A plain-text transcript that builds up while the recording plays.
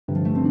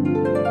Hi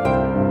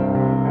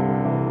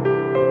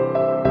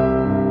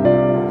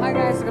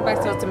guys, welcome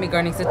back to Ultimate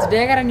Gardening. So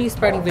today I got a new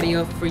spreading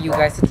video for you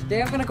guys. So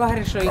today I'm gonna go ahead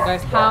and show you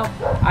guys how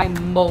I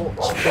mulch,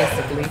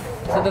 basically.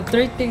 So the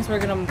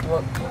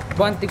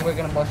one thing we're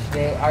gonna mulch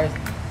today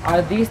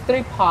are these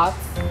 3 pots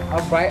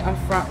right on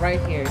front right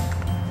here,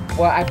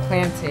 what I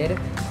planted.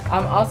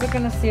 I'm also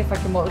gonna see if I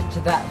can mulch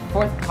that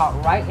 4th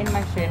pot right in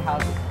my shade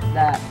house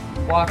that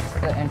blocks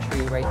the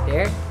entry right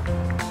there.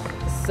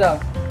 So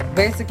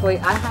basically,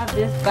 I have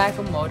this bag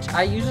of mulch.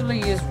 I usually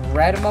use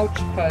red mulch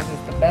because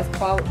it's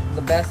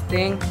the best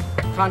thing,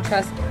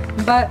 contrast.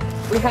 But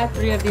we had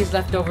 3 of these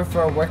left over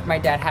for work my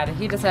dad had, and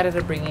he decided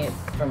to bring it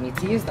for me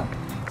to use them.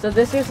 So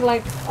this is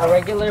like a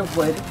regular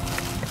wood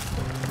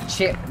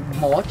chip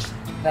mulch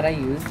that I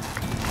use,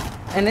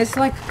 and it's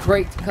like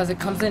great because it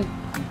comes in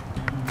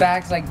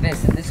bags like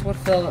this, and this would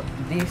fill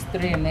these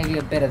 3 and maybe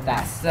a bit of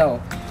that. So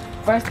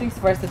first things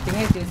first, the thing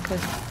I do is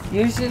because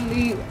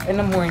usually in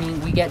the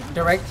morning we get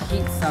direct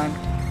heat sun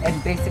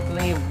and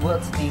basically it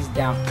wilts these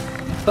down.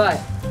 But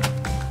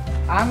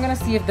I'm gonna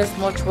see if this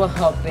mulch will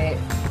help it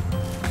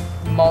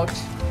mulch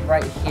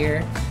right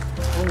here,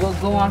 and we'll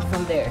go on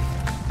from there.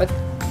 But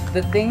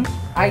the thing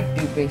I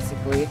do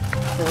basically,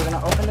 so we're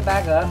gonna open the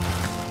bag up.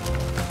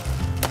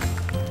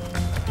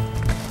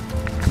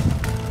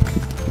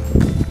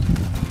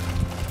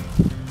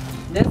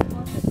 This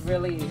mulch is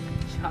really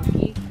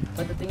chunky,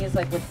 but the thing is,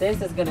 like with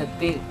this, it's gonna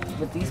be,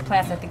 with these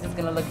plants, I think it's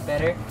gonna look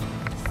better.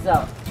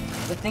 So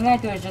the thing I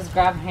do is just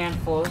grab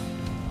handfuls,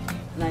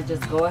 and I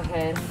just go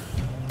ahead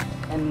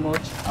and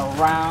mulch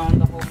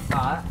around the whole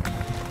pot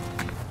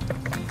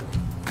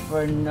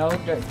for no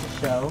dirt to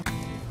show.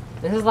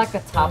 This is like a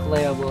top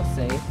layer, we'll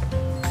say.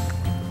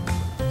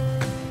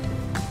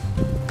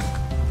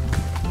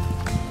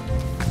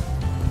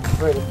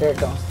 Where the dirt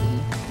don't see,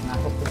 and I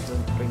hope this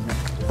doesn't bring it.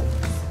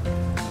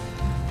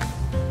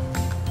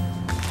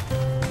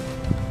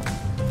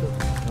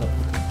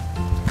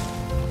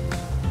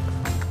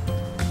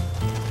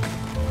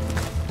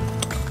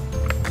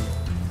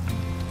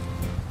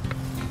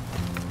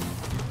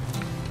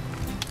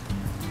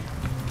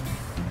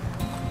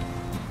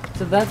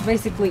 So that's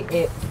basically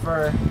it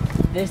for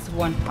this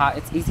one pot.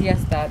 It's easy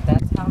as that.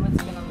 That's how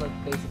it's gonna look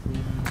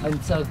basically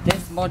until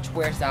this mulch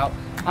wears out.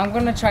 I'm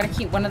gonna try to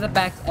keep one of the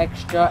bags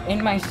extra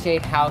in my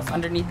shade house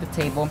underneath the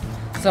table.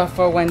 So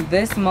for when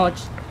this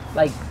mulch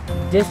like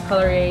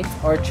discolorates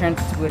or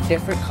turns to a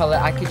different color,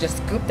 I could just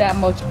scoop that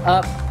mulch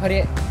up, put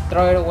it,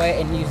 throw it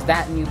away, and use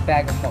that new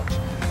bag of mulch.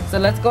 So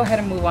let's go ahead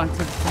and move on to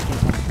the second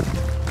one.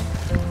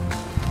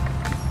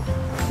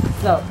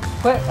 So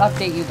quick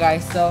update, you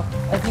guys. So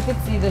as you can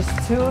see, there's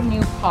 2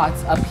 new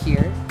pots up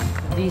here.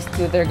 These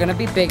 2, they're gonna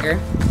be bigger.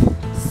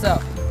 So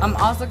I'm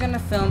also gonna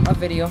film a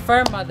video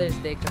for Mother's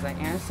Day because I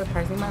am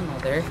surprising my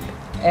mother,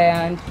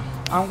 and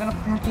I'm gonna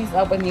plant these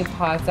up with new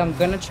pots. I'm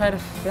gonna try to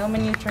film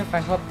in YouTube. I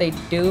hope they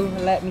do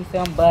let me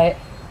film, but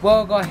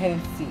we'll go ahead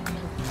and see.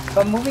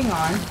 But moving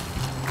on,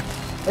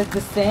 it's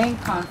the same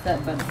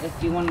concept, but if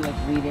you want to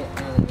like read it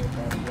earlier,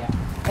 then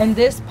yeah. In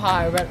this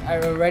pot, I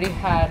already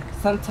had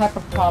some type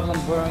of problem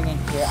brewing in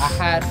here. I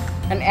had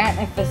an ant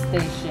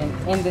infestation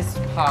in this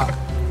pot,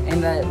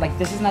 and like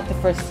this is not the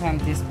first time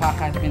this pot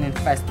has been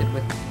infested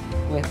with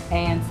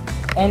ants,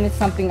 and it's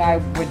something I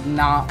would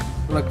not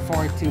look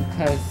forward to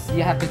because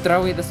you have to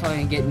throw away the soil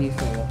and get new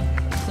soil.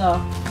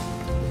 So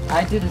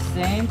I do the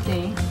same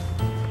thing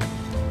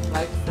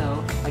like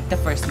so, like the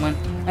first one,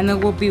 and then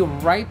we'll be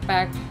right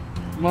back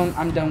when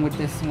I'm done with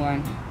this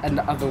one and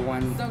the other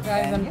one. So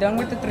guys, I'm done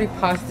with the 3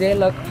 pots. They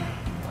look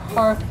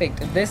perfect.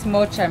 This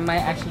mulch, I might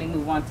actually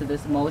move on to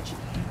this mulch,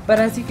 but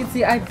as you can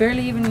see, I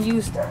barely even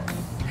used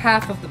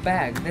half of the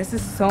bag. This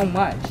is so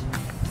much.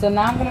 So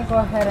now I'm gonna go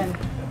ahead and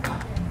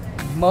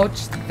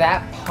mulch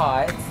that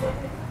pot,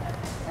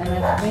 and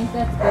I think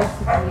that's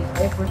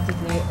basically it for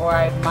today, or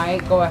I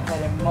might go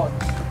ahead and mulch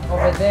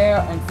over there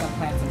and some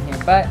plants in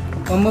here, but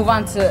we'll move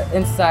on to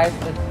inside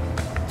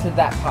to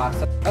that pot.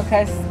 So,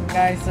 okay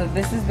guys, so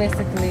this is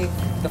basically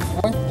the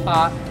 4th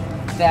pot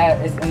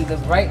that is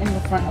right in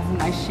the front of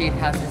my shade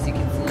house, as you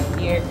can see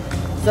here.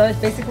 So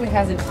it basically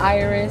has an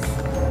iris,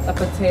 a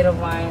potato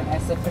vine,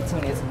 and some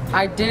petunias.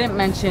 I didn't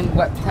mention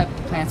what type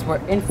of plants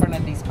were in front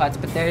of these pots,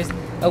 but there's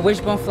a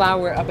wishbone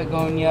flower, a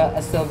begonia,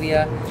 a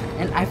sylvia,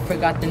 and I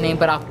forgot the name,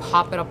 but I'll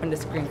pop it up on the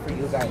screen for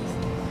you guys.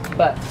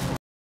 But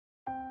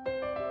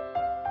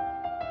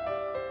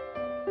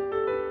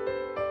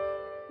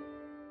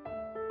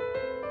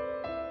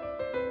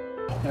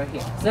right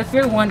here. So if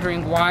you're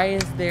wondering why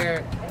is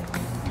there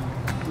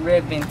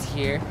ribbons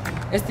here,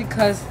 it's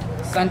because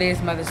Sunday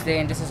is Mother's Day,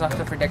 and this is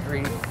also for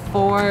decorating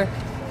for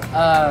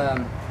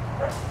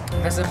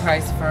a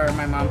surprise for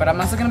my mom. But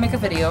I'm also gonna make a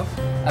video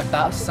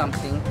about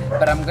something,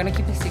 but I'm gonna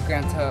keep the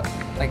secret until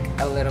like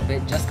a little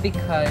bit, just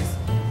because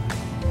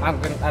I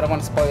don't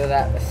want to spoil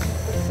that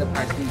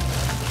surprise for you.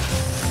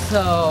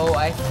 So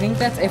I think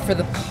that's it for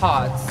the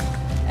pots,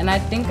 and I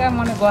think I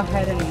want to go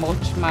ahead and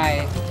mulch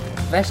my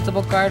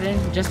vegetable garden,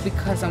 just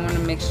because I want to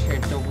make sure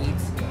the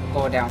weeds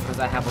go down because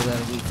I have a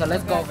little weed. So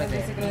let's go over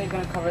there. Basically,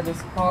 gonna cover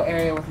this whole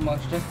area with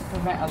mulch just to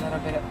prevent a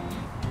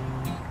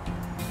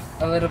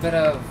little bit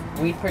of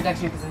weed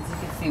production, because as you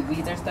can see,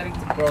 weeds are starting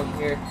to grow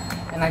here,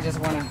 and I just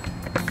want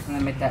to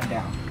limit that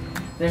down.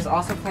 There's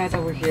also plants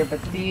over here,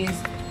 but these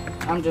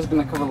I'm just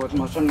gonna cover with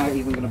mulch. I'm not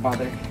even gonna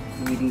bother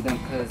weeding them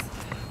because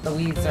the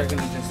weeds are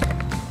gonna just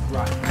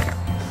rot.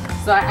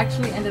 So I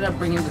actually ended up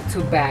bringing the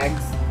 2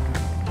 bags,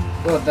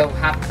 well, the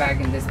half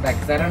bag and this bag,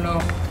 because I don't know,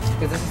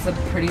 because this is a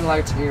pretty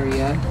large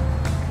area.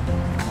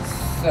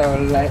 So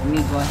let me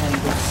go ahead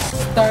and get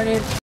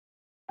started.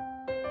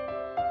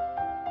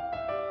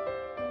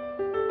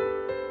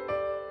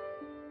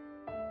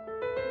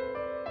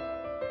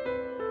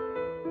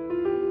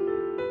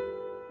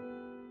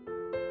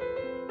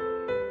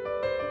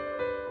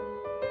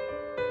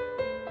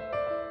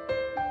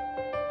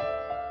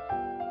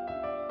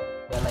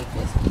 Like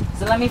this.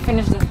 So let me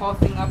finish this whole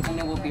thing up and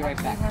then we'll be right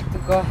back. I have to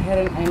go ahead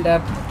and end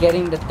up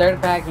getting the 3rd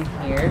bag in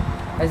here.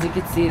 As you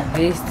can see,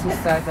 these 2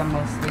 sides are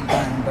mostly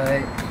done,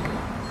 but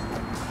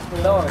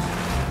Lord,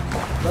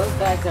 those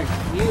bags are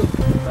cute,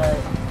 but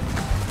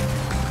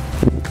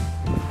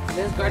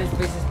this garden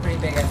space is pretty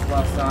big as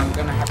well, so I'm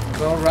gonna have to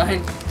go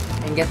run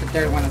and get the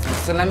 3rd one as well.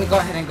 So let me go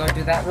ahead and go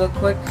do that real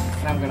quick,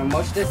 and I'm gonna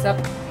mulch this up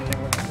and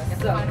then we're gonna get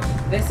the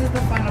final. This is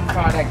the final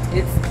product.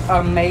 It's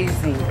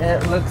amazing.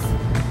 It looks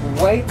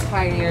way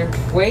tidier,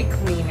 way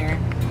cleaner.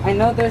 I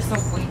know there's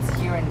some weeds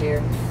here and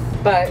there,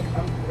 but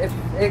if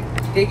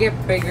they get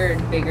bigger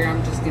and bigger,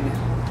 I'm just gonna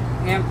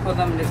hand pull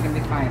them and it's gonna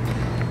be fine.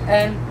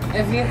 And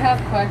if you have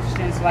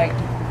questions like,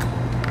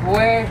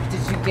 where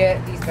did you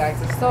get these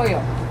bags of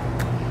soil?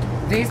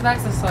 These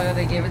bags of soil,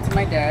 they gave it to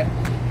my dad,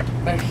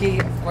 but he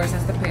of course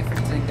has to pay for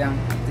it down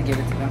to give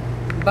it to them.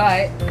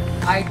 But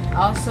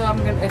I'm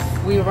gonna,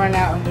 if we run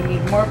out and we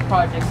need more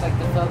projects like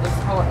to fill this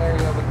whole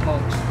area with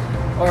mulch,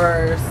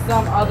 or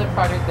some other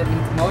project that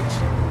needs mulch,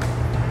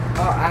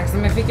 I'll ask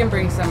him if he can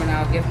bring some and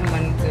I'll give him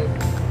money to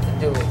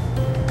do it.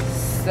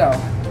 So,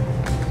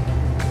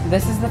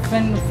 this is the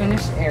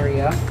finished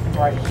area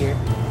right here.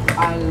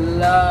 I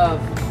love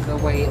the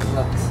way it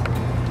looks.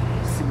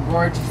 It's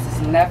gorgeous.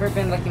 It's never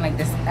been looking like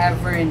this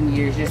ever in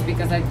years, just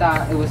because I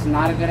thought it was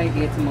not a good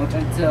idea to mulch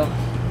until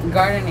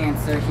Garden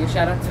Answer. Huge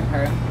shout out to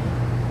her,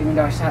 even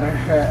though I shout out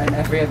her in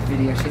every other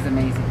video. She's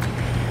amazing.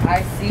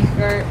 I see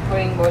her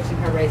putting mulch in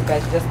her raised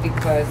beds just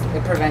because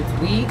it prevents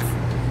weeds.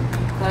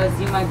 Because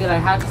you might be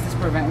like, how does this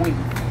prevent weeds?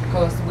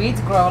 Because weeds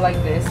grow like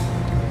this,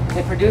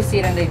 they produce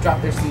seed and they drop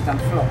their seeds on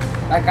the floor.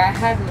 Like I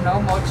had no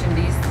mulch in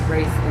this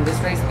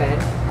raised bed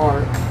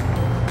or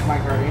my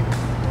garden.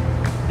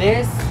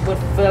 This would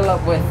fill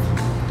up with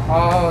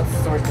all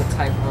sorts of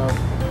type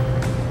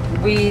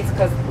of weeds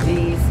because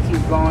these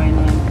keep going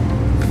in.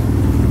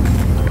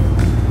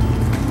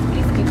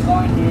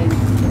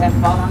 And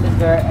fall on the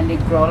dirt and they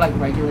grow like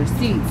regular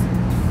seeds.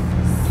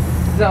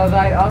 So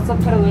I also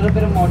put a little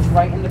bit of mulch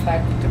right in the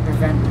back to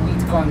prevent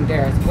weeds going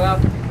there as well.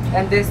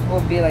 And this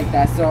will be like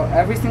that. So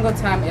every single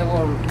time it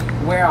will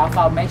wear off,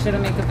 I'll make sure to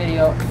make a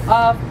video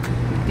of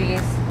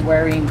these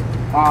wearing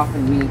off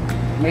and me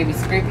maybe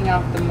scraping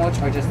off the mulch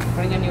or just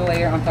putting a new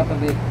layer on top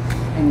of it.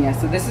 And yeah,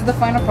 so this is the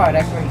final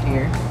product right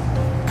here,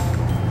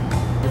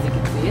 as you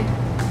can see it.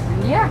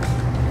 And yeah.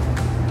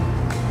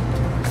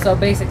 So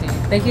basically,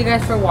 thank you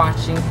guys for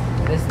watching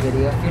this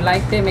video. If you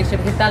liked it, make sure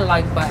to hit that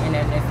like button,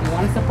 and if you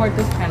want to support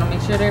this channel,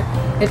 make sure to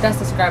hit that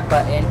subscribe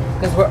button,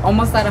 because we're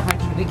almost at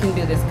 100. We can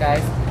do this,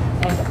 guys.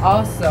 And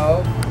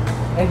also,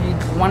 if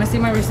you want to see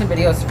my recent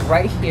videos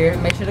right here,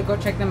 make sure to go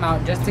check them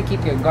out just to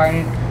keep your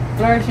garden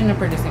flourishing and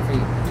producing for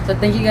you. So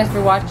thank you guys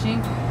for watching,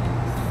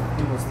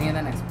 and we'll see you in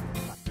the next one.